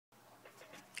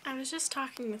was just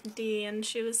talking with Dee, and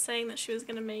she was saying that she was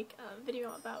going to make a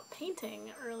video about painting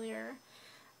earlier,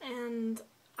 and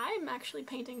I'm actually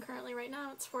painting currently right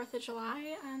now. It's 4th of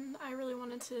July, and I really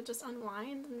wanted to just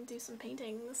unwind and do some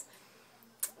paintings.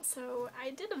 So I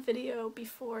did a video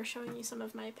before showing you some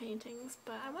of my paintings,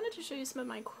 but I wanted to show you some of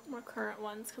my more current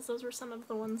ones, because those were some of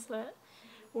the ones that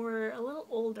were a little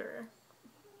older.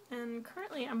 And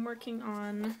currently I'm working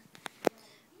on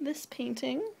this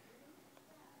painting.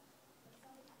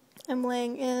 I'm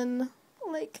laying in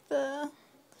like the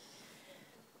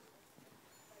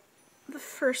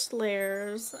first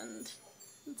layers, and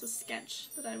it's a sketch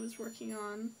that I was working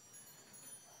on.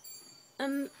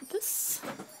 And this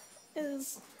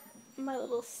is my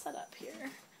little setup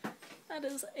here. That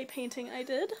is a painting I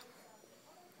did.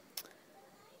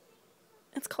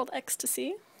 It's called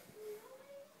Ecstasy.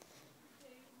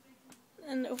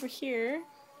 And over here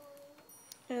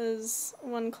is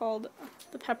one called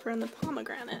The Pepper and the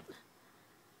Pomegranate.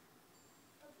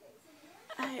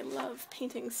 I love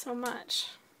painting so much.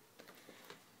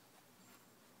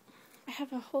 I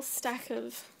have a whole stack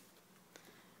of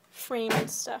framed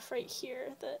stuff right here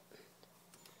that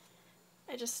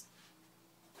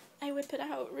I whip it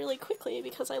out really quickly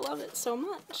because I love it so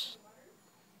much.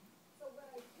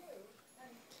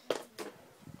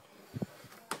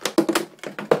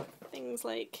 Things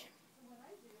like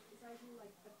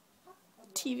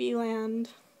TV Land,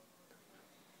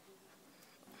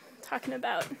 talking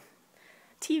about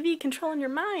TV controlling your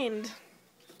mind.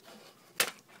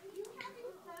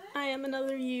 I Am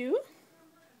Another You.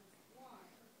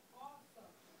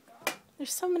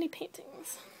 There's so many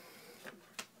paintings.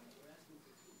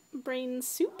 Brain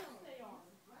Soup.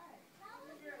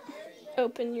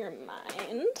 Open Your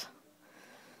Mind.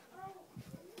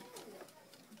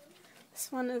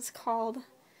 This one is called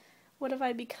What Have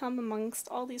I Become Amongst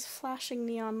All These Flashing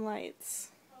Neon Lights?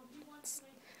 It's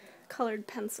colored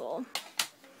pencil.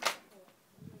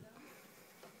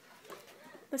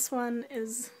 This one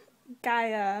is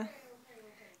Gaia,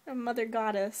 a mother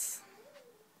goddess.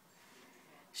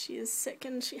 She is sick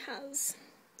and she has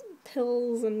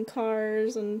pills and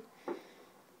cars and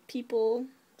people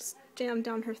jammed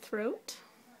down her throat.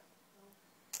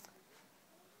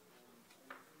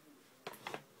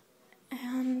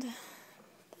 And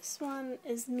this one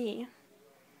is me.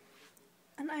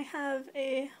 And I have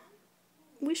a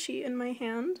wishy in my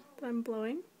hand that I'm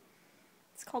blowing.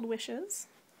 It's called Wishes.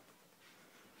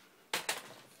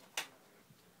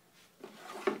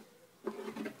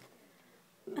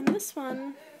 And this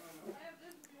one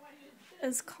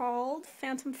is called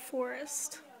Phantom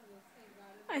Forest.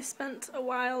 I spent a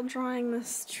while drawing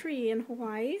this tree in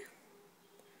Hawaii.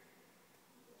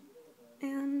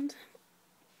 And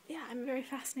yeah, I'm very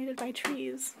fascinated by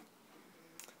trees.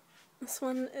 This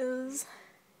one is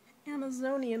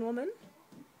Amazonian woman.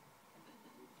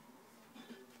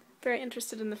 Very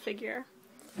interested in the figure.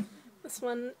 This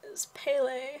one is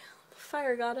Pele, the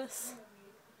fire goddess.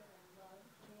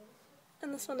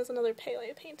 And this one is another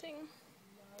Pele painting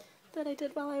that I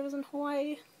did while I was in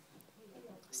Hawaii.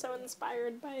 So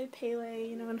inspired by Pele,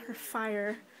 you know, and her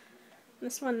fire. And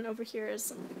this one over here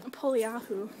is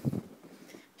Poliahu.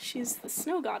 She's the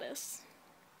snow goddess.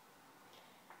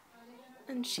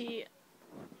 And she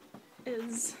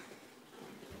is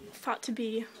thought to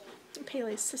be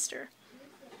Pele's sister.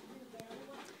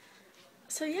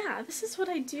 So yeah, this is what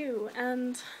I do,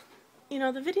 and you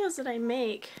know, the videos that I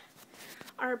make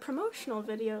are promotional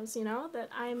videos, you know, that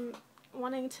I'm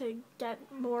wanting to get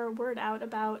more word out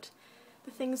about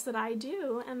the things that I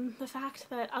do and the fact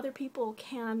that other people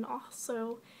can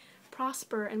also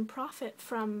prosper and profit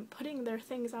from putting their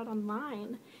things out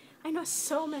online. I know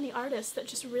so many artists that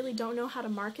just really don't know how to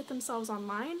market themselves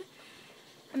online,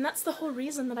 and that's the whole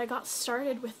reason that I got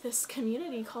started with this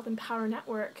community called Empower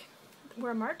Network.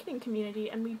 We're a marketing community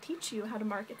and we teach you how to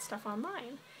market stuff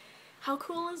online. How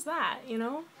cool is that, you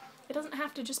know? It doesn't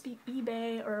have to just be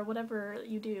eBay or whatever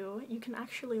you do. You can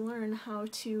actually learn how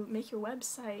to make your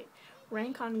website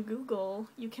rank on Google.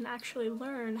 You can actually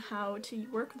learn how to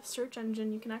work with a search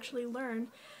engine. You can actually learn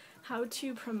how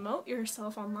to promote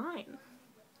yourself online.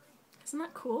 Isn't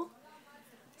that cool?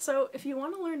 So if you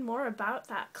want to learn more about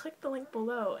that, click the link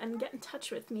below and get in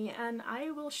touch with me, and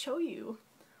I will show you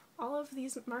all of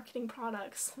these marketing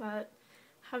products that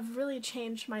have really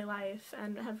changed my life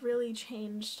and have really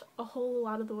changed a whole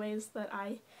lot of the ways that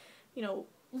I, you know,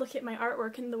 look at my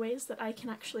artwork and the ways that I can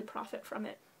actually profit from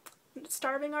it.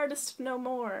 Starving artist no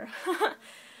more.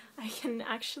 I can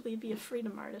actually be a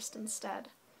freedom artist instead.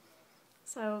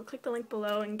 So click the link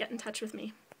below and get in touch with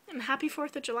me. And happy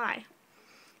 4th of July.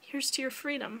 Here's to your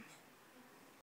freedom.